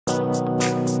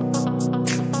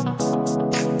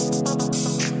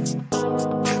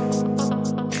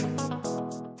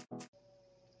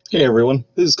Hey everyone,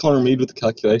 this is Connor Mead with the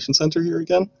Calculation Center here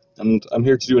again, and I'm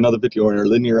here to do another video in our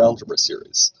linear algebra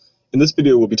series. In this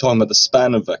video we'll be talking about the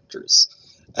span of vectors,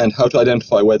 and how to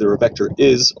identify whether a vector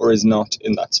is or is not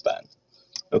in that span.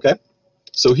 Okay,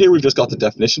 so here we've just got the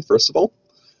definition first of all.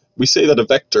 We say that a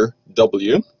vector,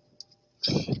 W,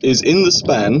 is in the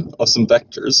span of some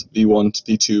vectors, v1 to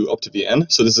v2 up to vn,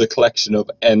 so this is a collection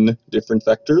of n different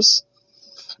vectors.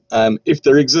 If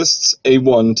there exists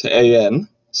a1 to an,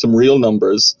 some real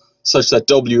numbers, such that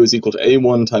W is equal to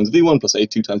A1 times V1 plus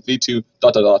A2 times V2 ...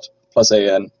 plus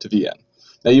AN to Vn.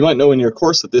 Now you might know in your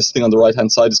course that this thing on the right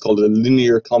hand side is called a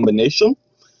linear combination.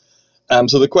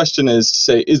 So the question is to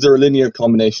say, is there a linear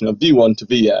combination of V1 to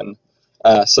Vn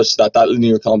such that that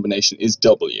linear combination is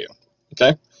W?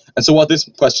 Okay, and so what this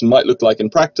question might look like in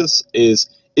practice is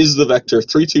the vector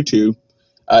 3, 2, 2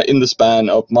 in the span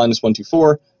of -1, 2,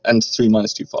 4 and 3,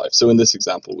 -2, 5. So in this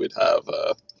example we'd have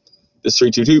this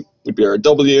 3, 2, 2 would be our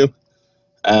W,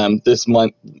 this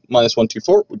 -1, 2,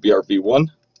 4 would be our V1,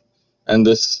 and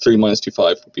this 3, -2,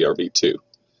 5 would be our V2.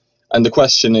 And the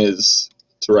question is,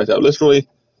 to write out literally,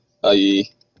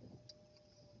 i.e.,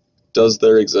 does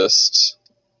there exist,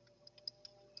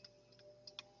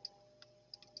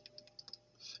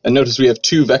 and notice we have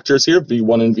two vectors here,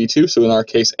 V1 and V2, so in our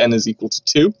case n is equal to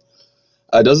 2.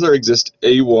 Does there exist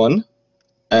A1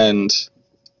 and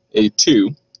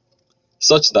A2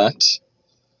 such that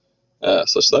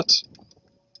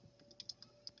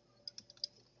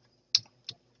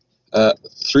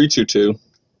 3, 2, 2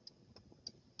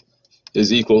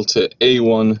 is equal to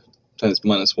A1 times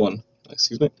 -1,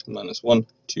 -1,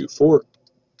 2, 4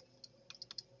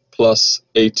 plus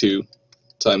A2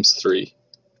 times 3,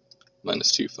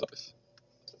 -2, 5.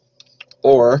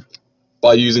 Or,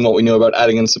 by using what we know about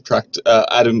adding and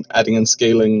adding and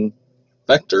scaling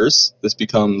vectors, this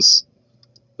becomes,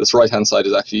 this right hand side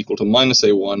is actually equal to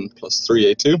 -A1 plus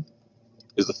 3A2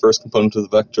 is the first component of the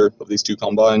vector of these two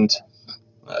combined,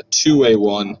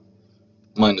 2A1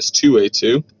 minus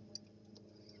 2A2,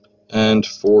 and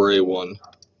 4A1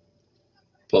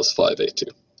 plus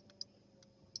 5A2.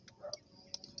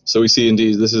 So we see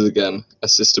indeed this is again a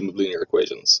system of linear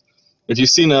equations. If you've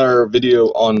seen our video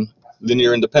on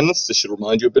linear independence, this should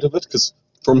remind you a bit of it, because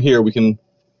from here we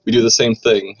do the same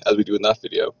thing as we do in that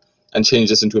video and change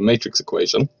this into a matrix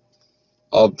equation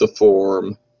of the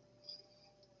form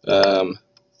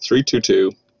 3, 2,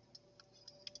 2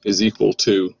 is equal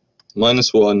to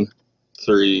 -1,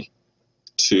 3,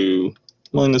 2,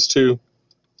 -2,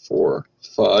 4,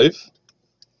 5,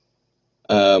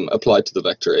 applied to the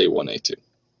vector A1, A2.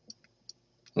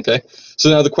 Okay, so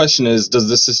now the question is, does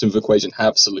this system of equation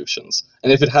have solutions?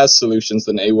 And if it has solutions,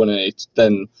 then A1 and A2,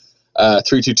 then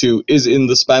 3, 2, 2 is in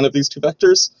the span of these two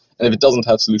vectors, and if it doesn't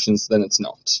have solutions, then it's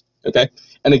not. Okay,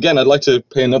 and again, I'd like to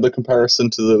pay another comparison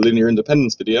to the linear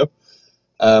independence video.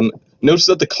 Notice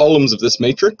that the columns of this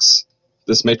matrix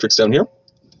down here,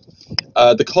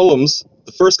 the columns,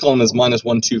 the first column is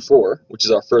 -1, 2, 4, which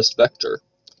is our first vector,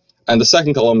 and the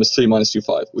second column is 3, -2,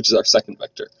 5, which is our second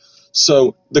vector.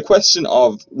 So the question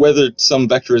of whether some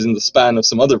vector is in the span of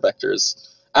some other vectors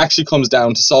actually comes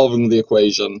down to solving the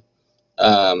equation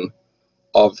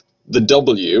of the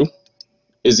W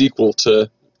is equal to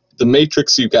the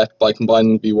matrix you get by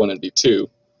combining V1 and V2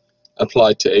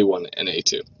 applied to A1 and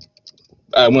A2.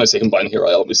 When I say combine here,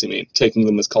 I obviously mean taking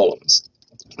them as columns.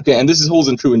 Okay, and this holds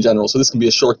true in general, so this can be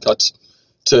a shortcut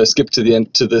to skip to the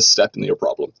end to this step in your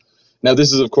problem. Now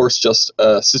this is of course just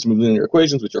a system of linear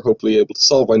equations which you're hopefully able to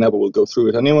solve by now, but we'll go through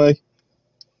it anyway.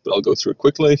 But I'll go through it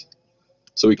quickly.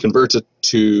 So we convert it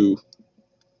to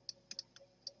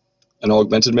an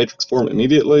augmented matrix form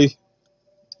immediately,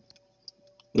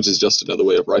 which is just another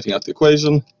way of writing out the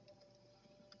equation.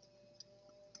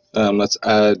 Let's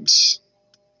add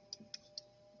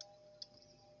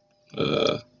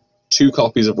 2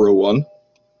 copies of row 1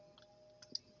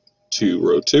 to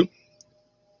row 2,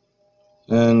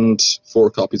 and 4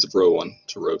 copies of row 1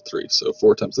 to row 3. So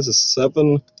 4 times this is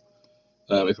 7.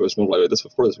 If it was multiplied by this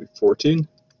before, this would be 14.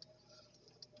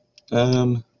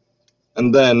 And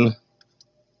then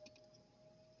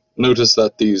notice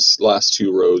that these last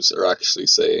 2 rows are actually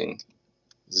saying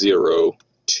 0,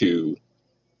 2,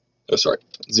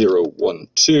 0, 1,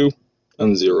 2,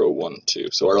 and 0, 1, 2.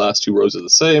 So our last 2 rows are the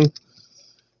same,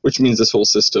 which means this whole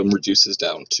system reduces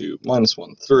down to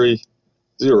 -1, 3,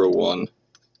 0, 1,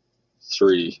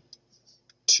 3,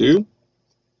 2,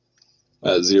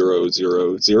 0,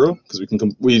 0, 0, because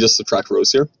we just subtract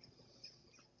rows here.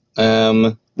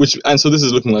 And so this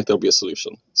is looking like there'll be a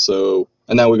solution. So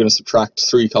And now we're going to subtract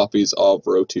 3 copies of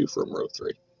row 2 from row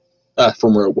 3.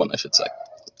 From row 1, I should say.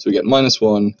 So we get minus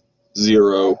 1,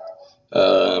 0,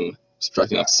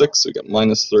 subtracting off 6, so we get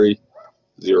minus 3,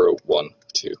 0, 1,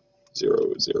 2,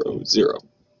 0, 0, 0.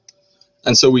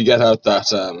 And so we get out that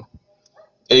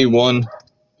A1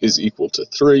 is equal to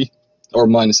 3, or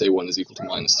minus A1 is equal to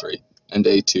minus 3, and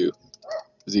A2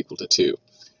 is equal to 2.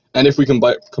 And if we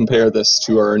compare this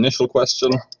to our initial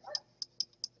question,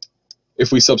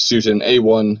 if we substitute in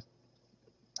A1,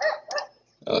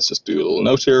 let's just do a little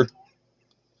note here.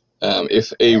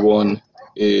 If A1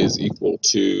 is equal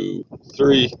to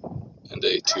 3 and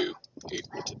A2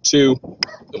 equal to 2,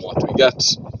 then what do we get?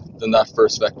 Then that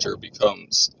first vector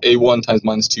becomes A1 times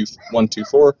minus 2, 1, 2,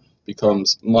 4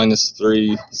 becomes minus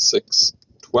 3, 6,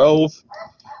 12,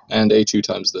 and A2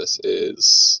 times this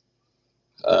is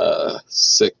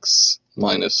 6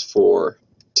 minus 4,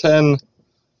 10,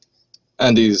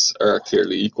 and these are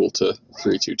clearly equal to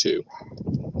 3, 2, 2,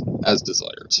 as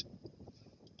desired.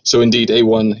 So indeed,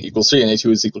 A1 equals 3 and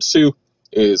A2 is equal to 2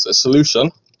 is a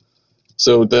solution.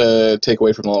 So the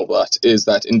takeaway from all of that is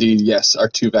that indeed, yes, our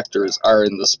 2 vectors are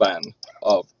in the span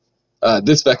of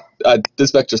this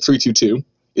vector 3, 2, 2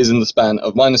 is in the span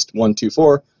of minus 1, 2,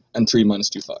 4 and 3, minus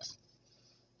 2, 5.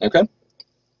 Okay.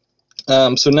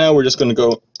 So now we're just going to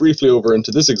go briefly over into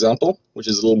this example, which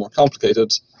is a little more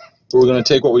complicated, but we're going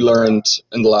to take what we learned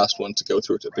in the last one to go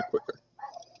through it a bit quicker.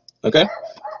 Okay?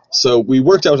 So we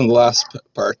worked out in the last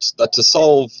part that to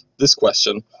solve this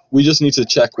question, we just need to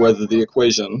check whether the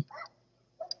equation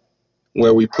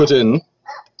where we put in,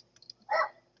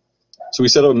 so we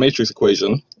set up a matrix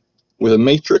equation with a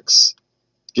matrix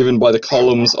given by the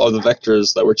columns of the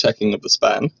vectors that we're checking of the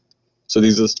span. So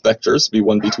these are the vectors,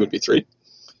 B1, B2, and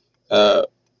B3.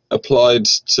 Applied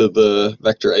to the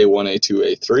vector A1,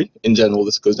 A2, A3. In general,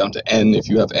 this goes down to n if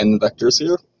you have n vectors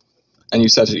here. And you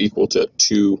set it equal to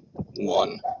 2,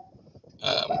 1,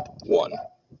 1,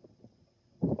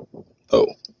 0.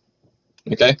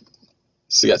 Okay?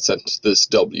 So you get sent this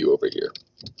W over here.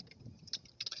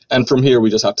 And from here, we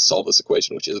just have to solve this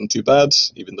equation, which isn't too bad,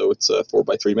 even though it's a 4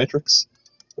 by 3 matrix.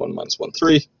 1, minus 1,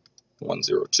 3, 1,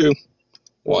 0, 2,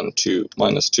 1, 2,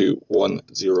 minus 2, 1,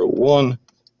 0, 1,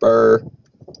 bar,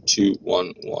 2,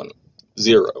 1, 1,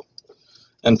 0.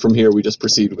 And from here, we just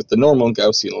proceed with the normal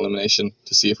Gaussian elimination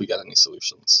to see if we get any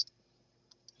solutions.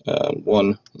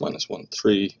 1, minus 1,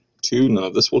 3, 2, none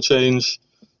of this will change.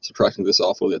 Subtracting this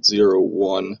off, we'll get 0,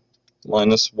 1,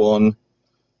 minus 1,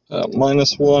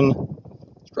 minus 1.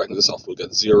 Subtracting this off, we'll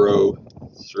get 0,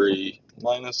 3,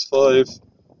 minus 5,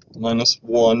 minus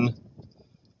 1.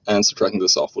 And subtracting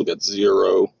this off, we'll get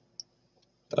 0,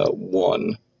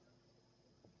 1,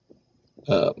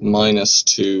 minus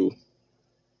 2,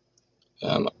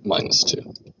 minus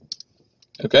 2.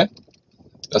 Okay?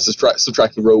 That's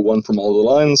subtracting row 1 from all the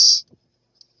lines.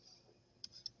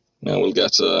 Now we'll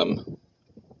get,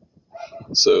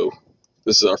 so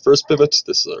this is our first pivot,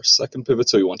 this is our second pivot,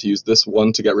 so we want to use this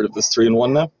 1 to get rid of this 3 and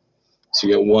 1 now. So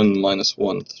you get 1, minus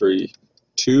 1, 3,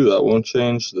 2, that won't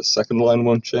change. The second line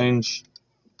won't change.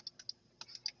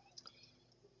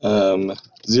 0,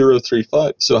 3,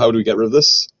 5. So how do we get rid of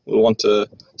this? We'll want to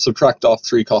subtract off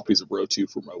 3 copies of row 2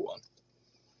 from row 1.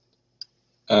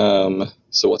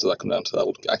 So what does that come down to? That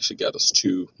will actually get us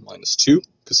 2, minus 2,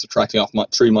 because subtracting off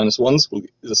 3 minus 1s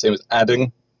is the same as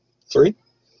adding 3.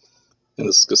 And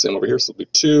this is the same over here, so it'll be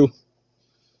 2.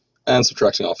 And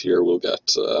subtracting off here, we'll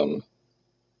get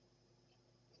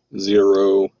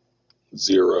 0,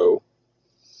 0,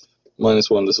 minus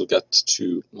 1. This will get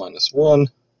 2, minus 1.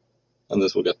 And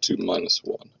this will get 2, minus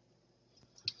 1.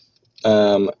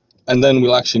 And then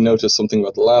we'll actually notice something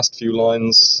about the last few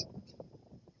lines.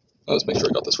 Let's make sure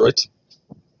I got this right.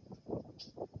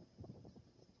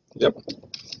 Yep.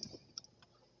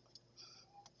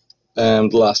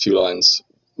 And the last few lines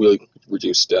will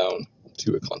reduce down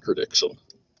to a contradiction.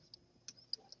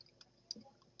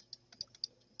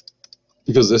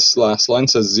 Because this last line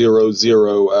says 0,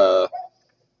 0,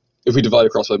 if we divide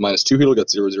across by minus 2 here, we'll get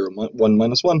 0, 0, 1,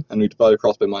 minus 1. And we divide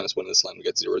across by minus 1 in this line, we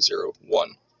get 0, 0,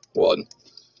 1, 1.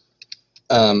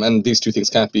 And these two things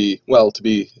can't be, well, to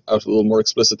be out a little more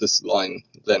explicit, this line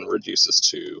then reduces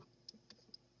to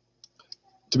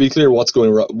be clear what's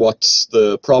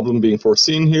the problem being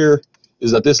foreseen here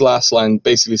is that this last line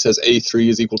basically says A3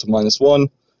 is equal to minus 1,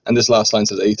 and this last line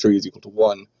says A3 is equal to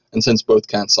 1. And since both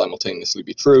can't simultaneously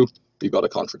be true, we've got a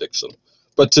contradiction.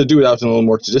 But to do it out in a little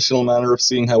more traditional manner of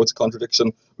seeing how it's a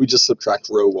contradiction, we just subtract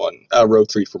row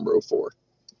 3 from row 4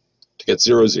 to get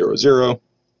 0, 0, 0,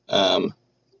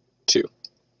 2.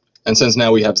 And since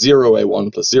now we have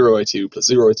 0a1 plus 0a2 plus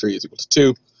 0a3 is equal to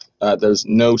 2, there's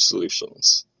no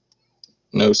solutions.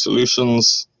 no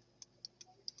solutions,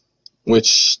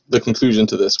 which the conclusion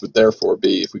to this would therefore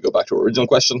be, if we go back to our original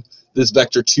question, this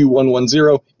vector 2, 1, 1,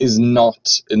 0 is not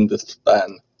in the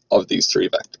span of these three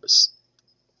vectors.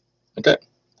 Okay,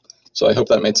 so I hope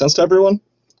that made sense to everyone.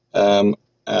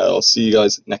 I'll see you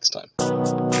guys next time.